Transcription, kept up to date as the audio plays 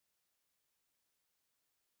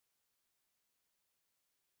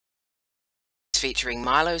featuring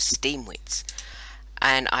Milo Steamwits,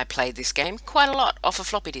 and I played this game quite a lot off a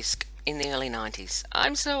floppy disk in the early 90s.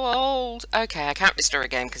 I'm so old. Okay, I can't restore a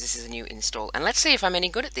game because this is a new install, and let's see if I'm any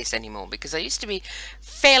good at this anymore, because I used to be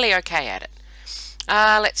fairly okay at it.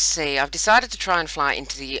 Let's see, I've decided to try and fly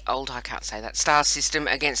into the old, I can't say that, star system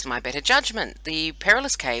against my better judgment. The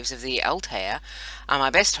perilous caves of the Altair are my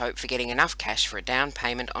best hope for getting enough cash for a down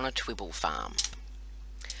payment on a Twibble farm.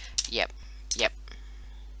 Yep.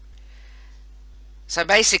 So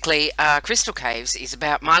basically, Crystal Caves is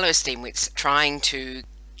about Milo Steamwits trying to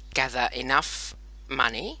gather enough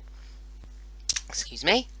money, excuse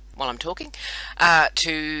me, while I'm talking,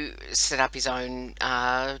 to set up his own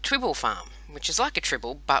Twibble farm, which is like a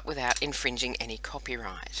Tribble, but without infringing any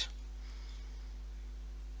copyright.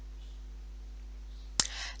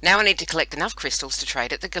 Now I need to collect enough crystals to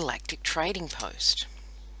trade at the Galactic Trading Post.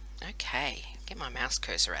 Okay, get my mouse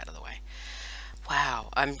cursor out of the way. Wow,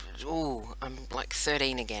 I'm like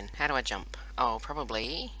 13 again. How do I jump? Oh,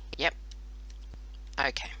 probably, yep.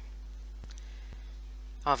 Okay.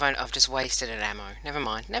 Oh, I've just wasted an ammo. Never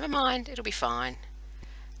mind, it'll be fine.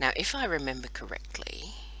 Now, if I remember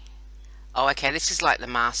correctly... Oh, okay, this is like the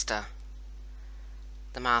master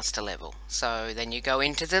level. So then you go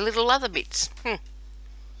into the little other bits.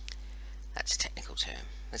 That's a technical term.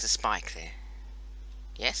 There's a spike there.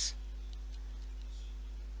 Yes?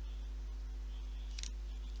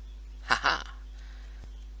 Haha.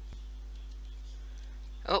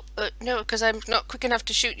 Oh, no, because I'm not quick enough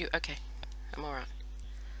to shoot you. Okay, I'm alright.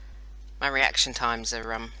 My reaction times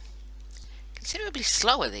are considerably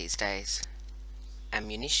slower these days.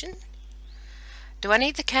 Ammunition? Do I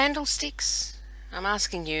need the candlesticks? I'm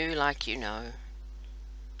asking you like you know.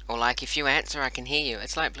 Or like if you answer I can hear you.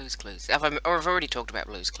 It's like Blue's Clues. I've already talked about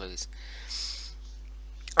Blue's Clues.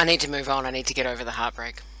 I need to move on. I need to get over the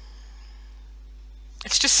heartbreak.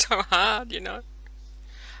 It's just so hard, you know.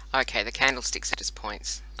 Okay, the candlesticks are just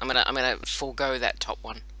points. I'm gonna forego that top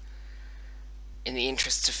one in the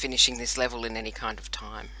interests of finishing this level in any kind of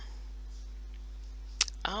time.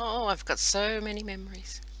 Oh, I've got so many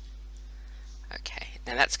memories. Okay,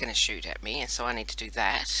 now that's going to shoot at me, and so I need to do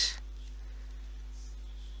that.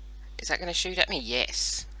 Is that going to shoot at me?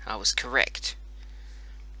 Yes, I was correct.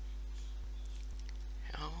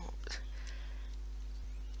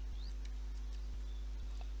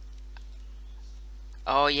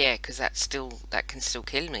 Oh yeah, because that can still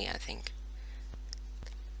kill me, I think.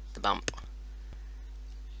 The bump.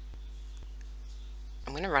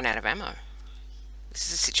 I'm going to run out of ammo. This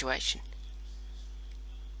is a situation.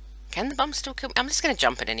 Can the bump still kill me? I'm just going to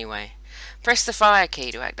jump it anyway. Press the fire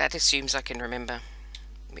key to act. That assumes I can remember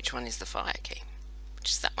which one is the fire key. Which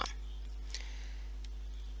is that one.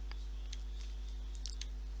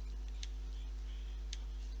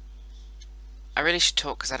 I really should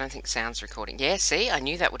talk because I don't think sound's recording. Yeah, see? I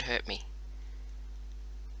knew that would hurt me.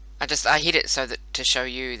 I hit it so that to show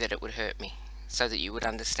you that it would hurt me. So that you would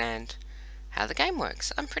understand how the game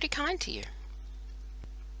works. I'm pretty kind to you.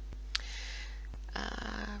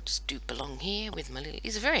 Just do belong here with my little...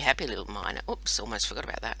 He's a very happy little miner. Oops, almost forgot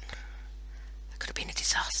about that. That could have been a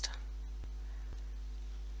disaster.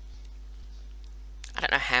 I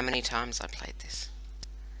don't know how many times I played this.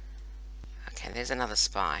 Okay, there's another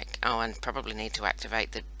spike. Oh, and probably need to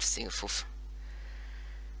activate the thingfuff.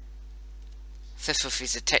 Thingfuff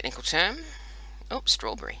is a technical term. Oh,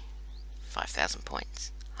 strawberry. 5,000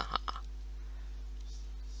 points. Haha.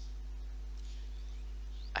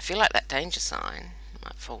 I feel like that danger sign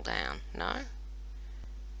might fall down. No?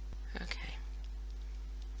 Okay.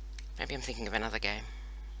 Maybe I'm thinking of another game.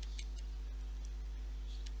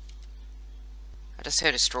 I just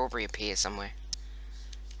heard a strawberry appear somewhere.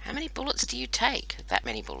 How many bullets do you take? That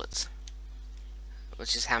many bullets.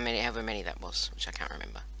 Which is however many that was, which I can't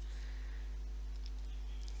remember.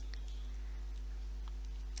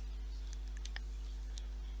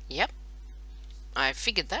 Yep. I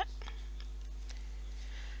figured that.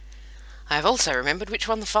 I've also remembered which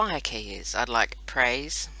one the fire key is. I'd like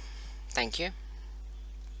praise. Thank you.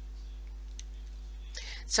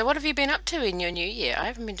 So what have you been up to in your new year?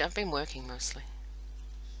 I've been working mostly.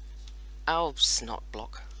 Oh, snot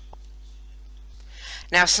block.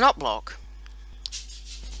 Now, snot block,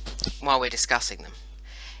 while we're discussing them,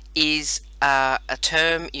 is a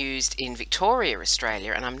term used in Victoria,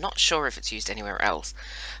 Australia, and I'm not sure if it's used anywhere else,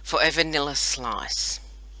 for a vanilla slice,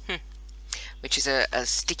 which is a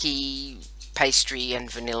sticky pastry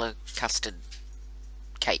and vanilla custard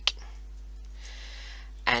cake.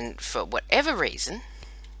 And for whatever reason,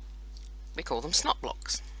 we call them snot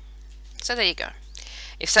blocks. So there you go.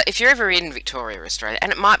 If you're ever in Victoria, Australia,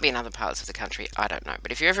 and it might be in other parts of the country, I don't know,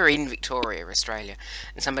 but if you're ever in Victoria, Australia,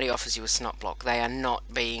 and somebody offers you a snot block, they are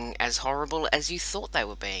not being as horrible as you thought they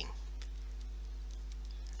were being.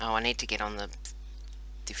 Oh, I need to get on the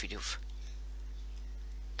diffy doof.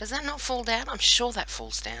 Does that not fall down? I'm sure that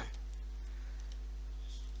falls down.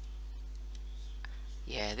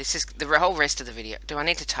 Yeah, this is the whole rest of the video. Do I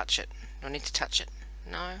need to touch it? Do I need to touch it?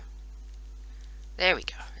 No. There we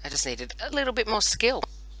go. I just needed a little bit more skill.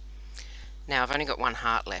 Now I've only got one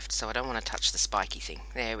heart left, so I don't want to touch the spiky thing.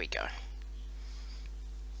 There we go.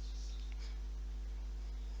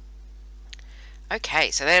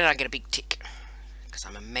 Okay, so then I get a big tick, because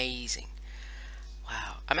I'm amazing.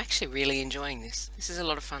 Wow, I'm actually really enjoying this. This is a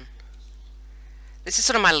lot of fun. This is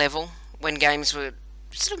sort of my level when games were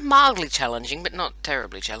sort of mildly challenging, but not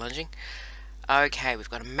terribly challenging. Okay, we've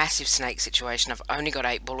got a massive snake situation. I've only got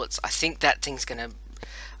 8 bullets. I think that thing's gonna...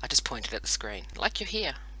 I just pointed at the screen. Like you're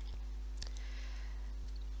here.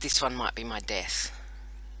 This one might be my death.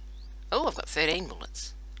 Oh, I've got 13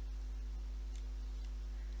 bullets.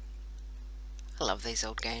 I love these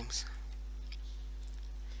old games.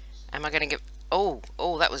 Am I gonna get... Oh,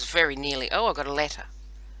 that was very nearly... Oh, I got a letter.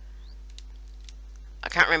 I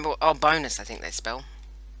can't remember what... Oh, bonus, I think they spell.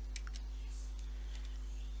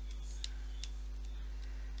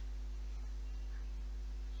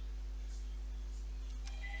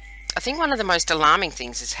 I think one of the most alarming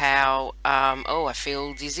things is how, oh, I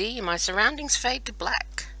feel dizzy and my surroundings fade to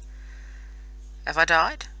black. Have I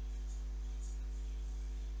died?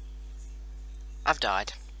 I've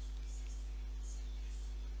died.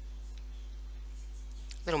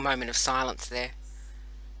 Little moment of silence there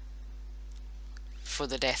for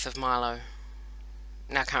the death of Milo.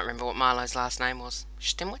 Now I can't remember what Milo's last name was.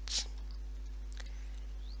 Stimwitz?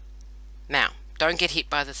 Now, don't get hit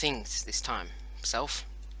by the things this time, self.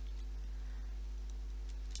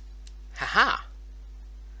 Haha.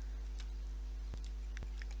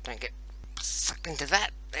 Don't get sucked into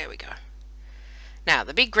that. There we go. Now,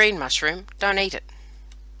 the big green mushroom, don't eat it.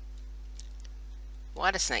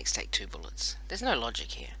 Why do snakes take 2 bullets? There's no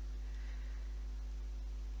logic here.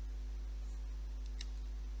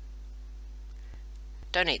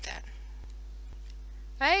 Don't eat that.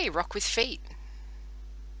 Hey, rock with feet.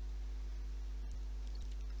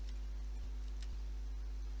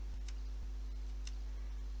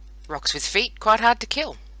 Rocks with feet, quite hard to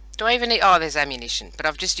kill. Do I even need... Oh, there's ammunition. But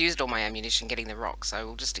I've just used all my ammunition getting the rock, so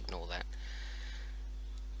we'll just ignore that.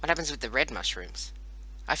 What happens with the red mushrooms?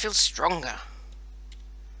 I feel stronger.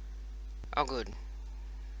 Oh, good.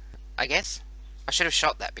 I guess. I should have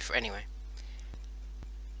shot that before anyway.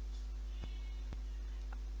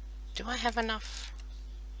 Do I have enough?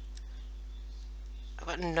 I've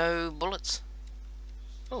got no bullets.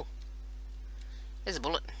 Oh. There's a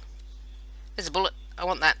bullet. There's a bullet. I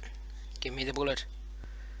want that. Give me the bullet.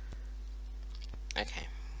 Okay.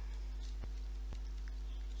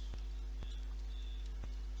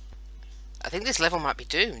 I think this level might be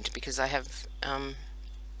doomed because I have,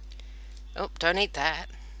 Oh, don't eat that.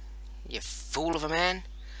 You fool of a man.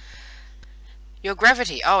 Your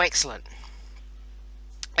gravity. Oh, excellent.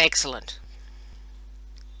 Excellent.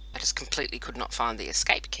 I just completely could not find the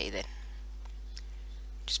escape key then.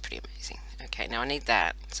 Which is pretty amazing. Okay, now I need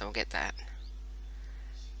that, so we'll get that.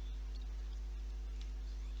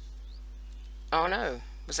 Oh no,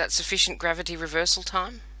 was that sufficient gravity reversal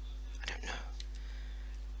time? I don't know.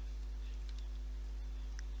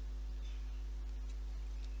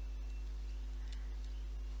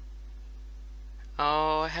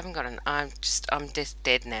 Oh, I haven't got an... I'm just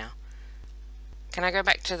dead now. Can I go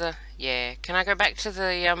back to the... Yeah, can I go back to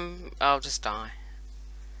the, I'll just die.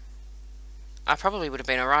 I probably would have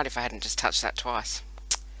been alright if I hadn't just touched that twice.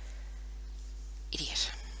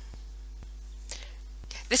 Idiot.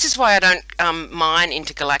 This is why I don't mine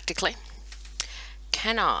intergalactically.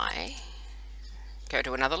 Can I go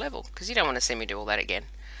to another level? Because you don't want to see me do all that again.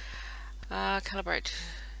 Calibrate.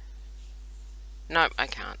 No, I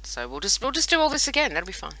can't. So we'll just do all this again. That'll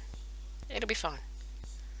be fine. It'll be fine.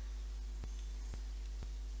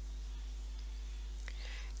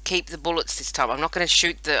 Keep the bullets this time. I'm not going to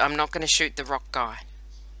shoot the rock guy.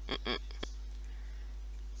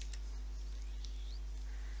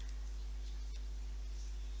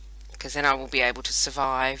 Because then I will be able to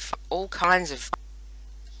survive all kinds of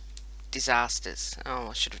disasters. Oh,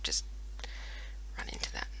 I should have just run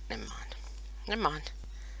into that. Never mind. Never mind.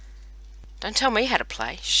 Don't tell me how to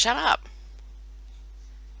play. Shut up.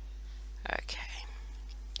 Okay.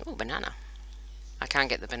 Oh, banana. I can't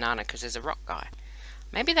get the banana because there's a rock guy.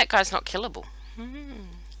 Maybe that guy's not killable.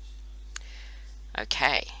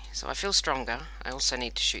 Okay. So I feel stronger. I also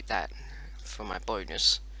need to shoot that for my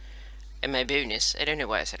bonus. And my bonus. I don't know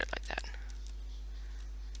why I said it like that.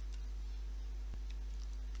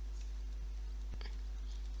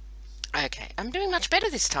 Okay, I'm doing much better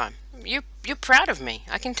this time. You're proud of me,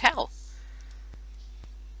 I can tell.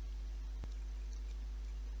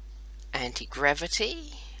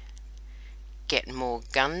 Anti-gravity. Get more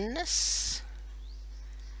gunness.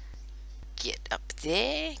 Get up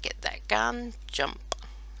there, get that gun, jump.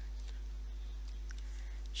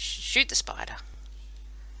 Shoot the spider.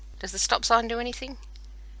 Does the stop sign do anything?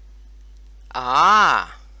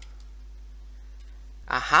 Ah.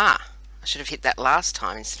 Aha. I should have hit that last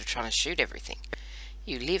time instead of trying to shoot everything.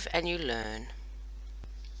 You live and you learn.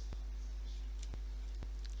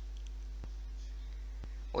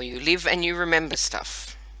 Or you live and you remember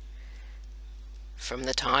stuff from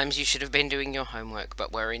the times you should have been doing your homework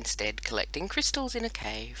but were instead collecting crystals in a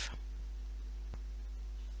cave.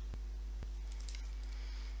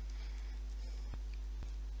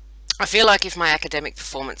 I feel like if my academic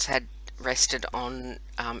performance had rested on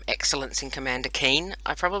excellence in Commander Keen,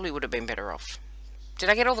 I probably would have been better off. Did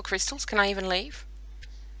I get all the crystals? Can I even leave?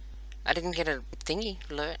 I didn't get a thingy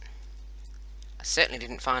alert. I certainly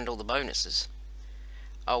didn't find all the bonuses.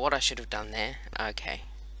 Oh, what I should have done there. Okay.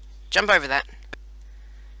 Jump over that.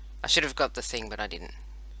 I should have got the thing, but I didn't.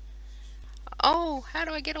 Oh, how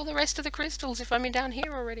do I get all the rest of the crystals if I'm in down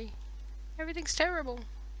here already? Everything's terrible.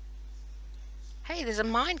 Hey, there's a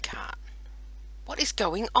minecart. What is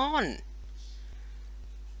going on?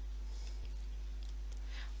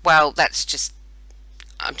 Well, that's just...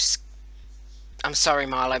 I'm sorry,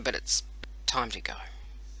 Milo, but it's time to go.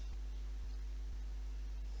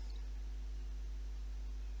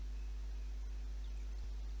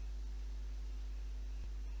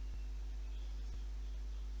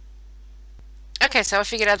 Okay, so I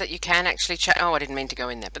figured out that you can actually change... Oh, I didn't mean to go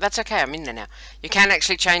in there, but that's okay, I'm in there now. You can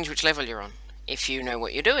actually change which level you're on, if you know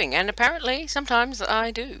what you're doing, and apparently, sometimes I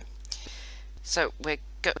do. So, we're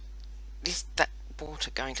is that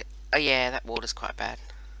water going to... Oh yeah, that water's quite bad.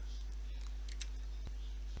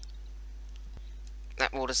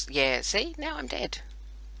 That water's... Yeah, see? Now I'm dead.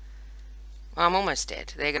 Well, I'm almost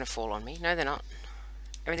dead. They're going to fall on me. No, they're not.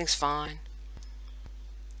 Everything's fine.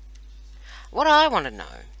 What I want to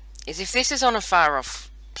know is if this is on a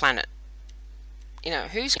far-off planet, you know,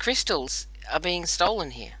 whose crystals are being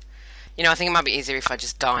stolen here? You know, I think it might be easier if I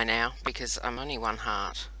just die now, because I'm only one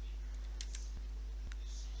heart.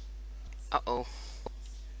 Uh-oh.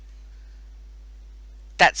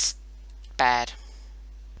 That's bad.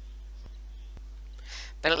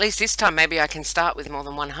 But at least this time maybe I can start with more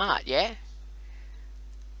than one heart, yeah?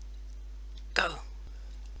 Go.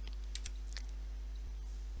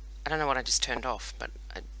 I don't know what I just turned off, but...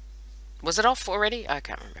 Was it off already? I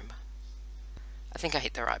can't remember. I think I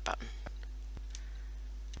hit the right button.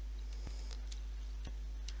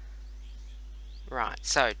 Right,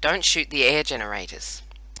 so don't shoot the air generators.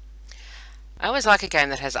 I always like a game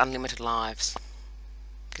that has unlimited lives.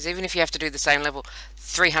 Because even if you have to do the same level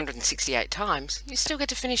 368 times, you still get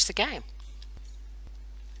to finish the game.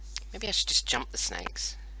 Maybe I should just jump the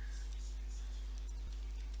snakes.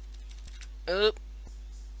 Oop.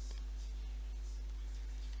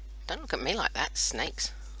 Don't look at me like that,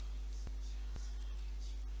 snakes.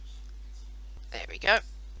 There we go.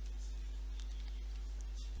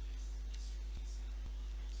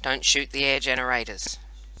 Don't shoot the air generators.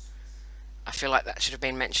 I feel like that should have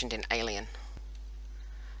been mentioned in Alien.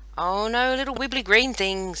 Oh no, little wibbly green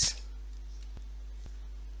things.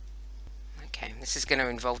 Okay, this is going to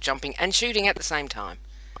involve jumping and shooting at the same time.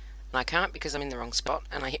 And I can't because I'm in the wrong spot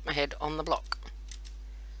and I hit my head on the block.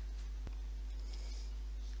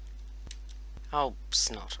 Oh,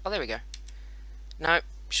 snot. Oh, there we go. No,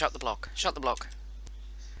 shot the block. Shot the block.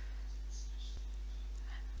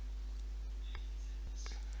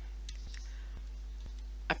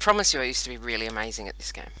 I promise you I used to be really amazing at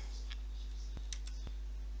this game.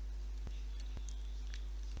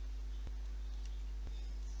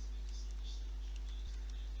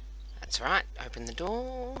 That's right. Open the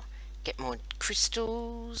door. Get more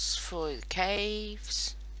crystals for the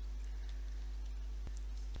caves.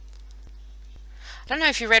 I don't know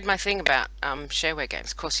if you read my thing about shareware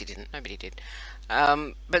games. Of course you didn't. Nobody did.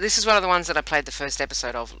 But this is one of the ones that I played the first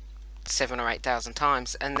episode of 7,000 or 8,000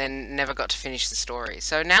 times and then never got to finish the story.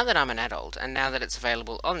 So now that I'm an adult and now that it's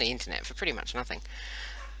available on the internet for pretty much nothing,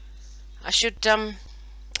 I should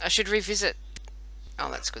revisit. Oh,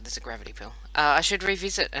 that's good. There's a gravity pill. I should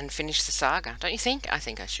revisit and finish the saga. Don't you think? I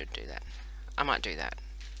think I should do that. I might do that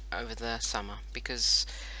over the summer because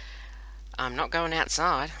I'm not going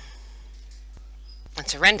outside.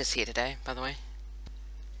 It's horrendous here today, by the way.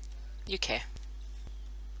 You care.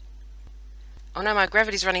 Oh no, my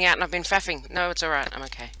gravity's running out and I've been faffing. No, it's alright, I'm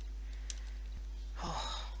okay.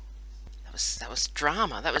 Oh, that was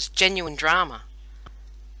drama. That was genuine drama.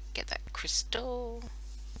 Get that crystal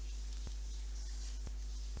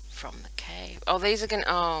from the cave. Oh, these are gonna...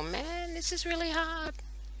 Oh man, this is really hard.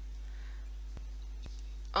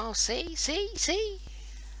 Oh, see?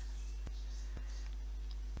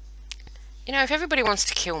 You know, if everybody wants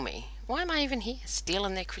to kill me, why am I even here,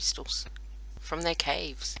 stealing their crystals from their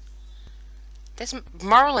caves? There's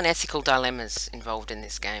moral and ethical dilemmas involved in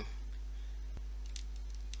this game.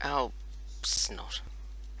 Oh, snot.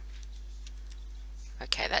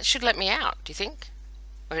 Okay, that should let me out, do you think?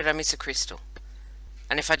 Or did I miss a crystal?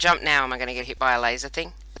 And if I jump now, am I going to get hit by a laser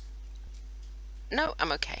thing? No,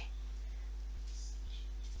 I'm okay.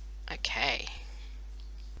 Okay.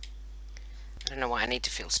 I don't know why I need to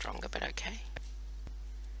feel stronger, but okay.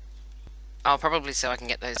 Oh, probably so I can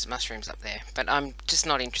get those mushrooms up there. But I'm just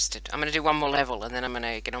not interested. I'm going to do one more level and then I'm going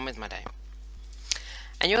to get on with my day.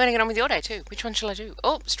 And you're going to get on with your day too. Which one shall I do?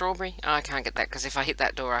 Oh, strawberry. Oh, I can't get that because if I hit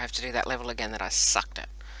that door I have to do that level again that I sucked at.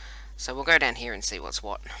 So we'll go down here and see what's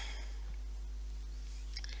what.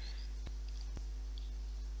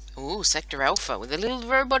 Ooh, Sector Alpha with a little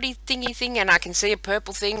robot-y thingy thing, and I can see a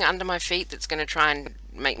purple thing under my feet that's going to try and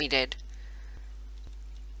make me dead.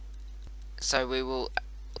 So we will...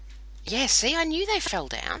 Yeah, see, I knew they fell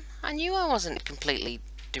down. I knew I wasn't completely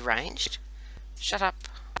deranged. Shut up.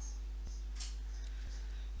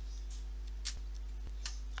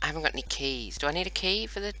 I haven't got any keys. Do I need a key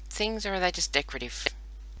for the things, or are they just decorative?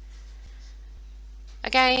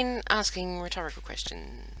 Again, asking rhetorical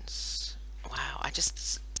questions. Wow, I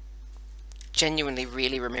just genuinely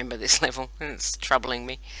really remember this level, and it's troubling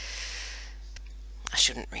me. I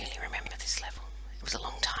shouldn't really remember this level. It was a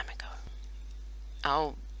long time ago.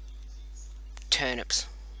 Oh, turnips.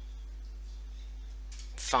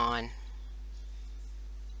 Fine.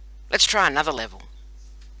 Let's try another level.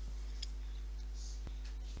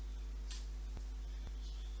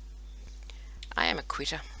 I am a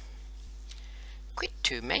quitter. Quit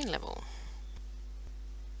to main level.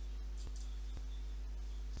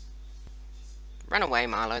 Run away,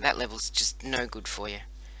 Milo. That level's just no good for you.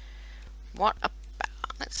 What about...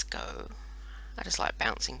 Let's go. I just like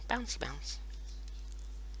bouncing. Bouncy bounce.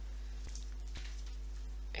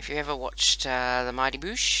 If you ever watched The Mighty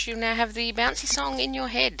Boosh, you'll now have the bouncy song in your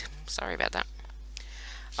head. Sorry about that.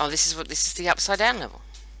 Oh, this is the upside down level.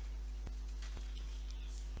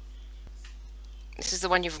 This is the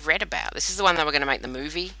one you've read about. This is the one they were going to make the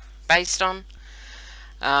movie based on.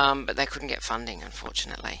 But they couldn't get funding,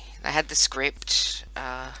 unfortunately. They had the script.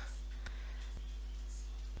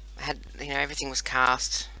 Everything was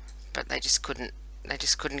cast, but they just couldn't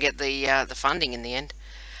get the funding in the end.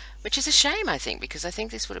 Which is a shame, I think, because I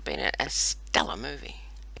think this would have been a stellar movie.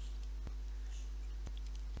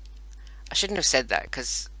 I shouldn't have said that,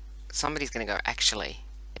 because somebody's going to go, actually,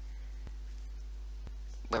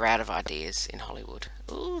 we're out of ideas in Hollywood.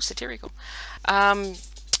 Ooh, satirical. And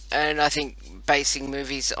I think basing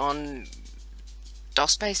movies on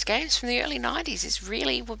DOS-based games from the early 90s is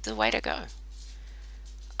really the way to go.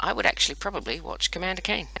 I would actually probably watch Commander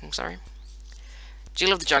Kane. I'm sorry.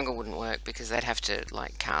 Jill of the Jungle wouldn't work because they'd have to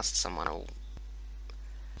like cast someone all...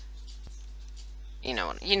 You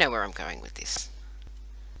know where I'm going with this.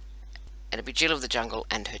 It'd be Jill of the Jungle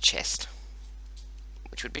and her chest,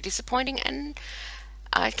 which would be disappointing, and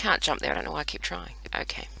I can't jump there. I don't know why I keep trying.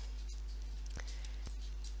 Okay.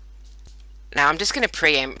 Now I'm just going to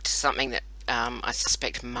preempt something that I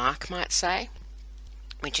suspect Mark might say,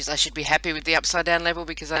 which is I should be happy with the upside down level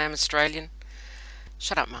because I am Australian.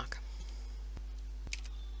 Shut up, Mark.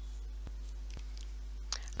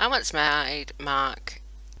 I once made Mark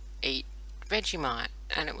eat Vegemite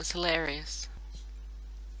and it was hilarious.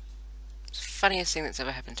 It's the funniest thing that's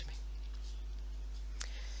ever happened to me.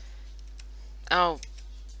 Oh,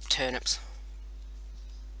 turnips.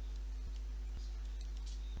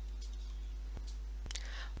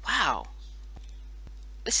 Wow.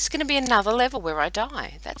 This is going to be another level where I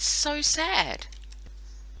die. That's so sad.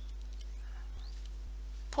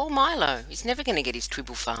 Poor Milo. He's never going to get his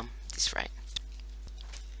Twibble farm at this rate.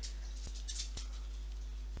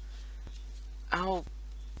 Oh,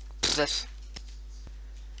 this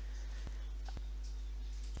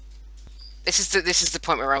is the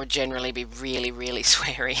point where I would generally be really, really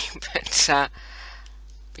sweary, but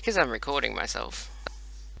because I'm recording myself,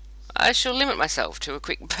 I shall limit myself to a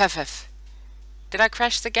quick puff. Did I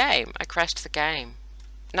crash the game? I crashed the game.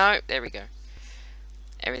 No, there we go.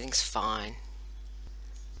 Everything's fine.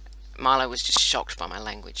 Milo was just shocked by my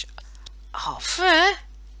language. Oh, fair.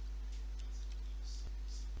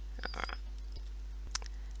 Alright.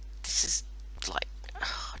 This is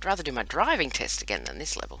I'd rather do my driving test again than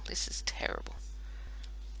this level. This is terrible.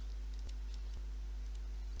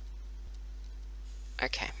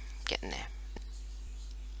 Okay, getting there.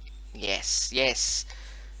 Yes, yes.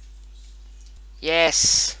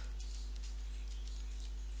 Yes!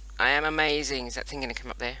 I am amazing. Is that thing going to come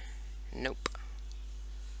up there? Nope.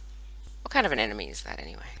 What kind of an enemy is that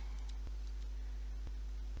anyway?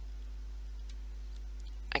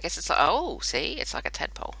 I guess it's like, oh, see? It's like a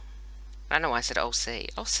tadpole. I don't know why I said, oh, see.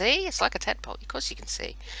 Oh, see? It's like a tadpole. Of course you can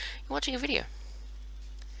see. You're watching a video.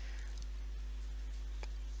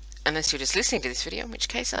 Unless you're just listening to this video, in which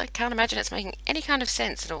case I can't imagine it's making any kind of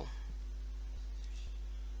sense at all.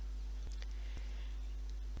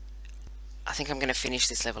 I think I'm going to finish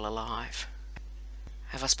this level alive.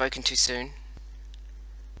 Have I spoken too soon?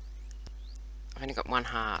 I've only got one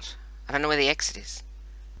heart. I don't know where the exit is.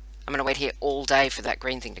 I'm going to wait here all day for that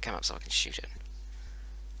green thing to come up so I can shoot it.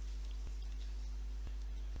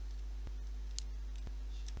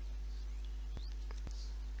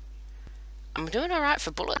 I'm doing alright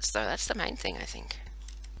for bullets though, that's the main thing I think.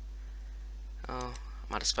 Oh,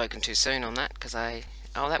 I might have spoken too soon on that because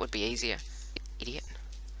oh, that would be easier. Idiot.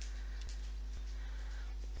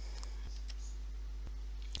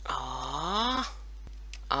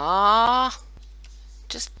 Ah,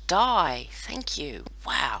 just die. Thank you.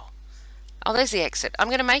 Wow. Oh, there's the exit. I'm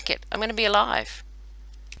going to make it. I'm going to be alive.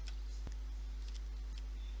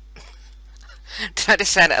 Did I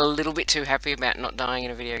just sound a little bit too happy about not dying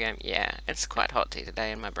in a video game? Yeah, it's quite hot here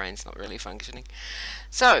today and my brain's not really functioning.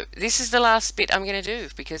 So, this is the last bit I'm going to do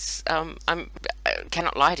because I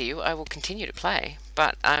cannot lie to you. I will continue to play,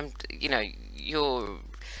 but you know,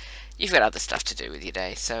 you've got other stuff to do with your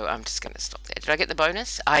day, so I'm just going to stop there. Did I get the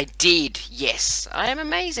bonus? I did. Yes, I am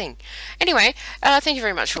amazing. Anyway, thank you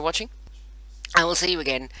very much for watching. I will see you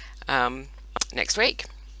again next week,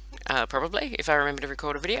 probably, if I remember to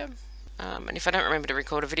record a video. And if I don't remember to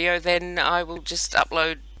record a video, then I will just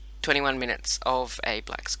upload 21 minutes of a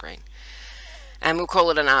black screen. And we'll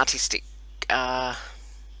call it an artistic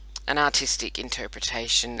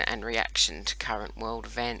interpretation and reaction to current world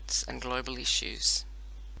events and global issues.